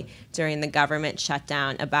day during the government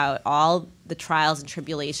shutdown about all the trials and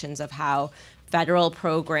tribulations of how federal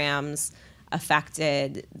programs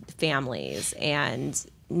affected families, and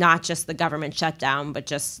not just the government shutdown, but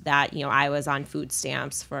just that, I was on food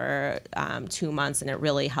stamps for 2 months, and it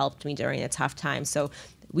really helped me during a tough time. So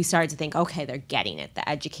we started to think, okay, they're getting it. The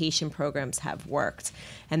education programs have worked.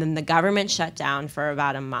 And then the government shut down for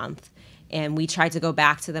about a month, and we tried to go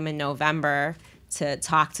back to them in November to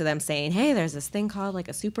talk to them, saying, hey, there's this thing called like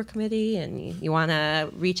a super committee, and you want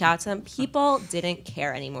to reach out to them. People didn't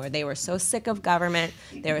care anymore. They were so sick of government.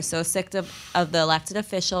 They were so sick of the elected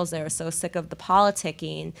officials. They were so sick of the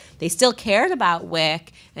politicking. They still cared about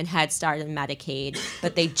WIC and Head Start and Medicaid,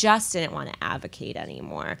 but they just didn't want to advocate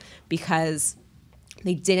anymore because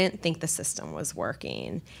they didn't think the system was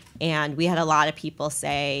working. And we had a lot of people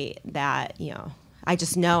say that, I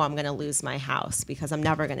just know I'm going to lose my house because I'm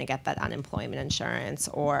never going to get that unemployment insurance,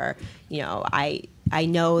 or, I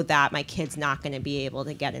know that my kid's not going to be able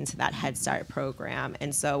to get into that Head Start program,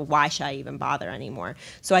 and so why should I even bother anymore?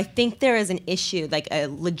 So I think there is an issue, like a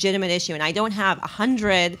legitimate issue, and I don't have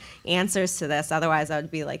 100 answers to this, otherwise I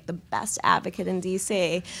would be like the best advocate in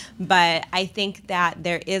DC, but I think that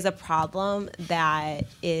there is a problem that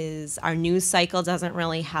is our news cycle doesn't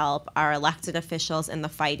really help, our elected officials in the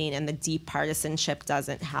fighting and the deep partisanship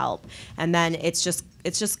doesn't help, and then it's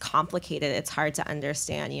just complicated. It's hard to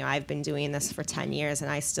understand. I've been doing this for 10 years,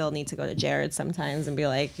 and I still need to go to Jared sometimes and be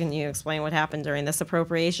like, can you explain what happened during this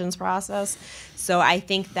appropriations process? So I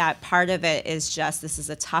think that part of it is just this is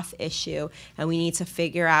a tough issue, and we need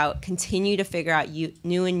to continue to figure out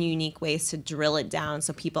new and unique ways to drill it down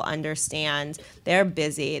so people understand they're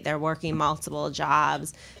busy, they're working multiple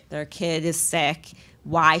jobs, their kid is sick.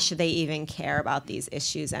 Why should they even care about these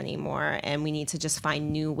issues anymore? And we need to just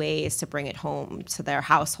find new ways to bring it home to their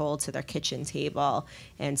household, to their kitchen table,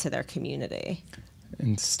 and to their community.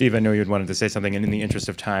 And Steve, I know you'd wanted to say something, and in the interest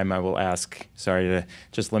of time, I will ask, sorry to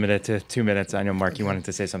just limit it to 2 minutes. I know, Marc, you wanted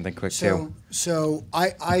to say something quick, too. So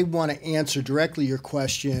I want to answer directly your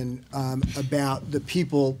question about the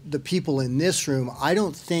people in this room. I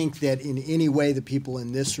don't think that in any way the people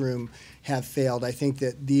in this room have failed. I think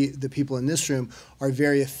that the people in this room are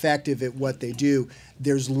very effective at what they do.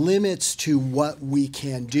 There's limits to what we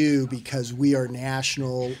can do because we are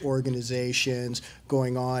national organizations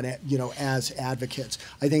going on, as advocates.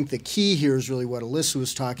 I think the key here is really what Elyssa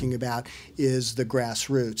was talking about, is the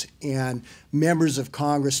grassroots. And members of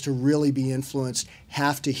Congress, to really be influenced,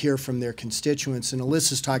 have to hear from their constituents. And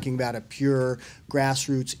Alyssa's talking about a pure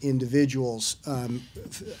grassroots individuals,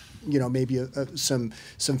 maybe some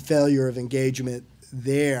failure of engagement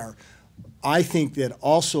there. I think that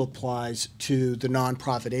also applies to the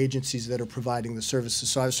nonprofit agencies that are providing the services.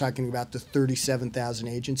 So I was talking about the 37,000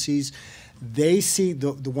 agencies. They see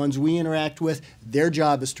the ones we interact with, their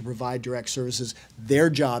job is to provide direct services. Their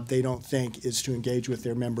job, they don't think, is to engage with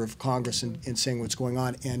their member of Congress and saying what's going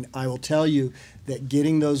on. And I will tell you that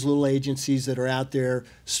getting those little agencies that are out there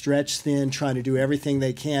stretched thin, trying to do everything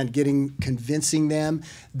they can, convincing them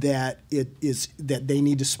that that they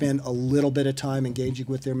need to spend a little bit of time engaging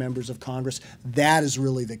with their members of Congress, that is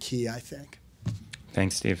really the key, I think.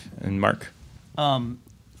 Thanks, Steve. And Marc?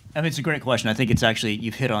 It's a great question. I think it's actually,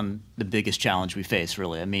 you've hit on the biggest challenge we face,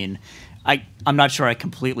 really. I'm not sure I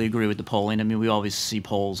completely agree with the polling. We always see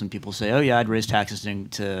polls and people say, oh yeah, I'd raise taxes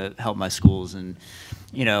to help my schools. And,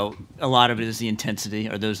 a lot of it is the intensity.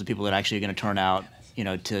 Are those the people that are actually going to turn out,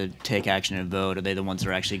 to take action and vote? Are they the ones that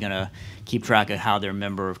are actually going to keep track of how their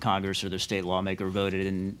member of Congress or their state lawmaker voted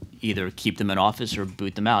and either keep them in office or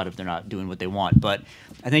boot them out if they're not doing what they want? But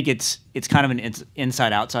I think it's kind of an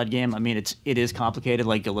inside-outside game. It is complicated,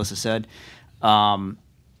 like Elyssa said.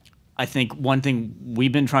 I think one thing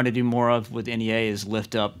we've been trying to do more of with NEA is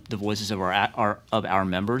lift up the voices of our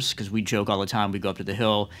members, because we joke all the time. We go up to the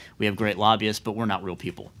Hill, we have great lobbyists, but we're not real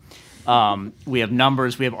people. We have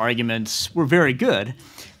numbers, we have arguments, we're very good,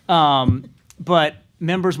 but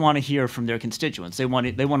members want to hear from their constituents. They want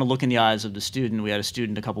to look in the eyes of the student. We had a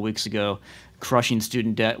student a couple weeks ago, crushing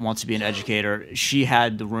student debt, wants to be an educator. She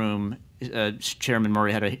had the room. Chairman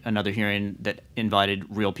Murray had another hearing that invited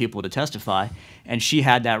real people to testify, and she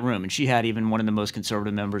had that room. And she had even one of the most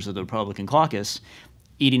conservative members of the Republican caucus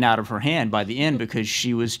eating out of her hand by the end, because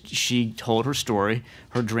she told her story,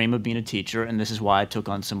 her dream of being a teacher, and this is why I took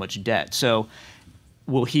on so much debt. So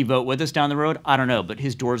will he vote with us down the road? I don't know, but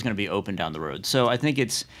his door is going to be open down the road. So I think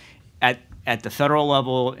it's at the federal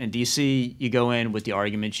level in D.C., you go in with the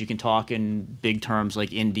arguments. You can talk in big terms like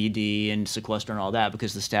NDD and sequester and all that,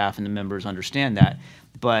 because the staff and the members understand that.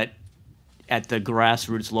 But at the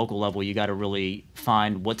grassroots local level, you got to really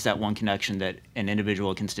find what's that one connection that an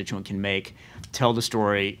individual constituent can make. Tell the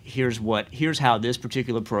story. Here's how this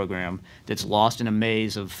particular program that's lost in a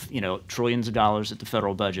maze of trillions of dollars at the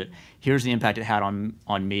federal budget. Here's the impact it had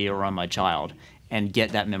on me or on my child, and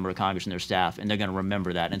get that member of Congress and their staff, and they're going to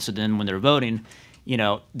remember that. And so then when they're voting,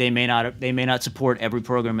 they may not support every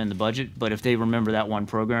program in the budget, but if they remember that one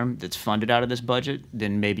program that's funded out of this budget,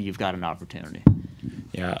 then maybe you've got an opportunity.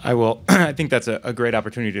 Yeah, I will. I think that's a great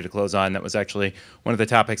opportunity to close on. That was actually one of the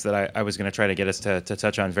topics that I was going to try to get us to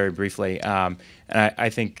touch on very briefly. And I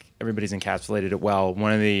think everybody's encapsulated it well.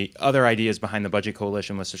 One of the other ideas behind the Budget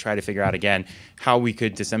Coalition was to try to figure out, again, how we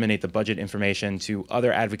could disseminate the budget information to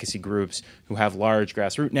other advocacy groups who have large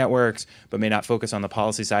grassroots networks but may not focus on the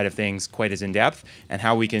policy side of things quite as in depth, and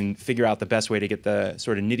how we can figure out the best way to get the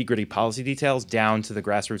sort of nitty-gritty policy details down to the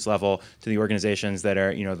grassroots level, to the organizations that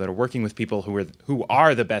are that are working with people who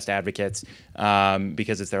are the best advocates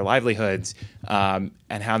because it's their livelihoods,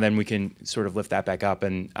 and how then we can sort of lift that back up.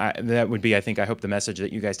 And that would be, I hope the message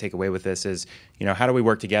that you guys take away with this is, how do we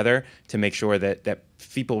work together to make sure that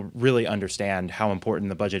people really understand how important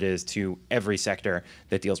the budget is to every sector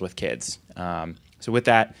that deals with kids. So with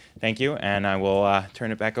that, thank you, and I will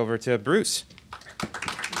turn it back over to Bruce.